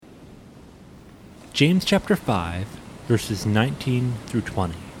James chapter 5, verses 19 through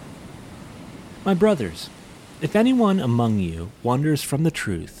 20. My brothers, if anyone among you wanders from the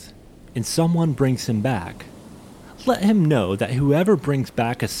truth, and someone brings him back, let him know that whoever brings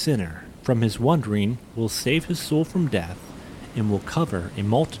back a sinner from his wandering will save his soul from death and will cover a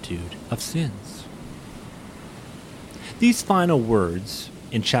multitude of sins. These final words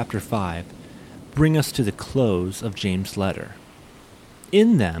in chapter 5 bring us to the close of James' letter.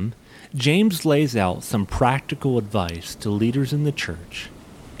 In them, James lays out some practical advice to leaders in the church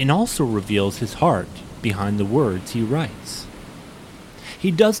and also reveals his heart behind the words he writes.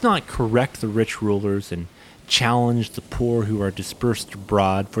 He does not correct the rich rulers and challenge the poor who are dispersed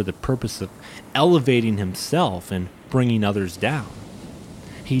abroad for the purpose of elevating himself and bringing others down.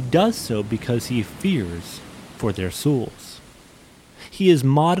 He does so because he fears for their souls. He is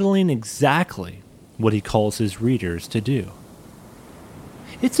modeling exactly what he calls his readers to do.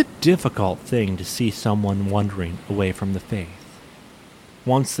 It's a difficult thing to see someone wandering away from the faith.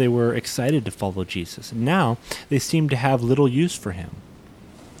 Once they were excited to follow Jesus, and now they seem to have little use for him.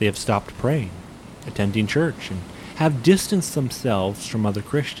 They have stopped praying, attending church, and have distanced themselves from other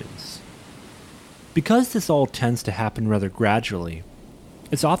Christians. Because this all tends to happen rather gradually,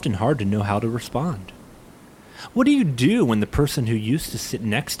 it's often hard to know how to respond. What do you do when the person who used to sit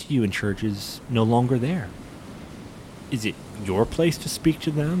next to you in church is no longer there? Is it your place to speak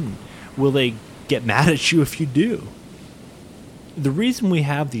to them? Will they get mad at you if you do? The reason we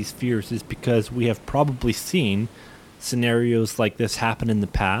have these fears is because we have probably seen scenarios like this happen in the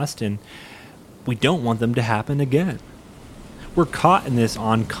past, and we don't want them to happen again. We're caught in this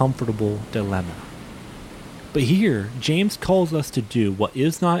uncomfortable dilemma. But here, James calls us to do what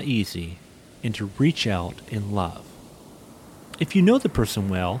is not easy and to reach out in love. If you know the person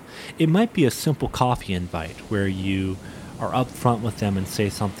well, it might be a simple coffee invite where you are upfront with them and say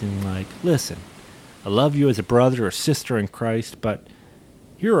something like, "Listen, I love you as a brother or sister in Christ, but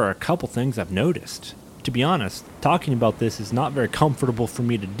here are a couple things I've noticed. To be honest, talking about this is not very comfortable for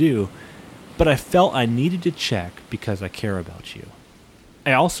me to do, but I felt I needed to check because I care about you.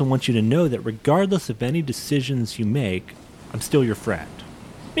 I also want you to know that regardless of any decisions you make, I'm still your friend."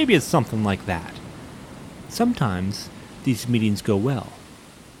 Maybe it's something like that. Sometimes these meetings go well.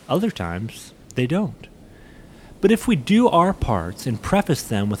 Other times, they don't. But if we do our parts and preface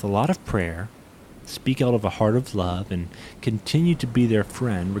them with a lot of prayer, speak out of a heart of love, and continue to be their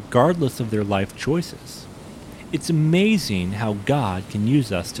friend regardless of their life choices, it's amazing how God can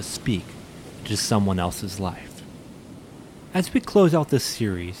use us to speak to someone else's life. As we close out this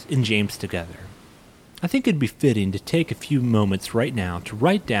series in James together, I think it'd be fitting to take a few moments right now to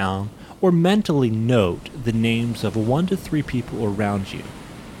write down or mentally note the names of 1 to 3 people around you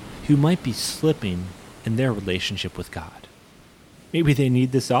who might be slipping in their relationship with God. Maybe they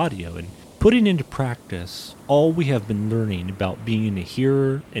need this audio and putting into practice all we have been learning about being a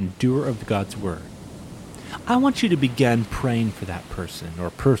hearer and doer of God's Word. I want you to begin praying for that person or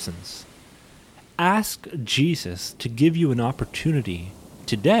persons. Ask Jesus to give you an opportunity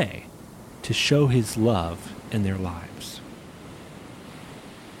today to show his love in their lives.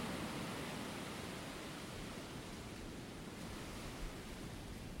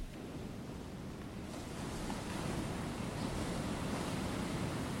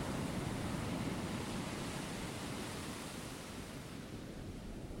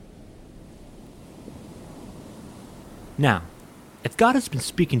 Now, if God has been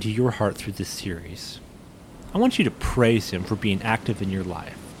speaking to your heart through this series, I want you to praise him for being active in your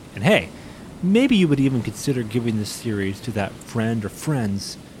life. And hey, maybe you would even consider giving this series to that friend or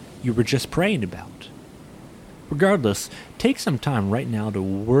friends you were just praying about. Regardless, take some time right now to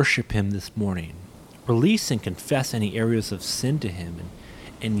worship him this morning. Release and confess any areas of sin to him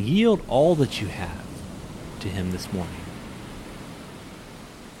and yield all that you have to him this morning.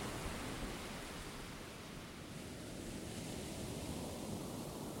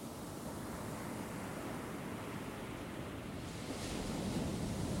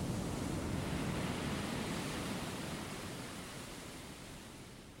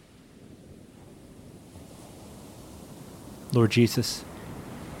 Lord Jesus,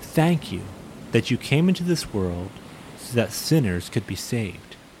 thank you that you came into this world so that sinners could be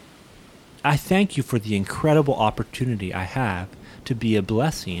saved. I thank you for the incredible opportunity I have to be a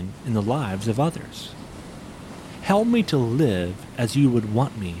blessing in the lives of others. Help me to live as you would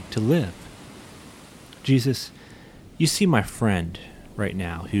want me to live. Jesus, you see my friend right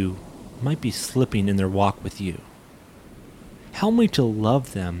now who might be slipping in their walk with you. Help me to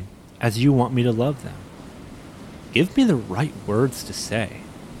love them as you want me to love them. Give me the right words to say.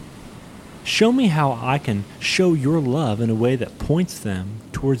 Show me how I can show your love in a way that points them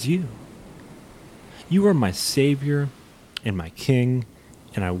towards you. You are my Savior and my King,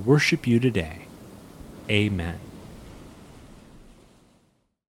 and I worship you today. Amen.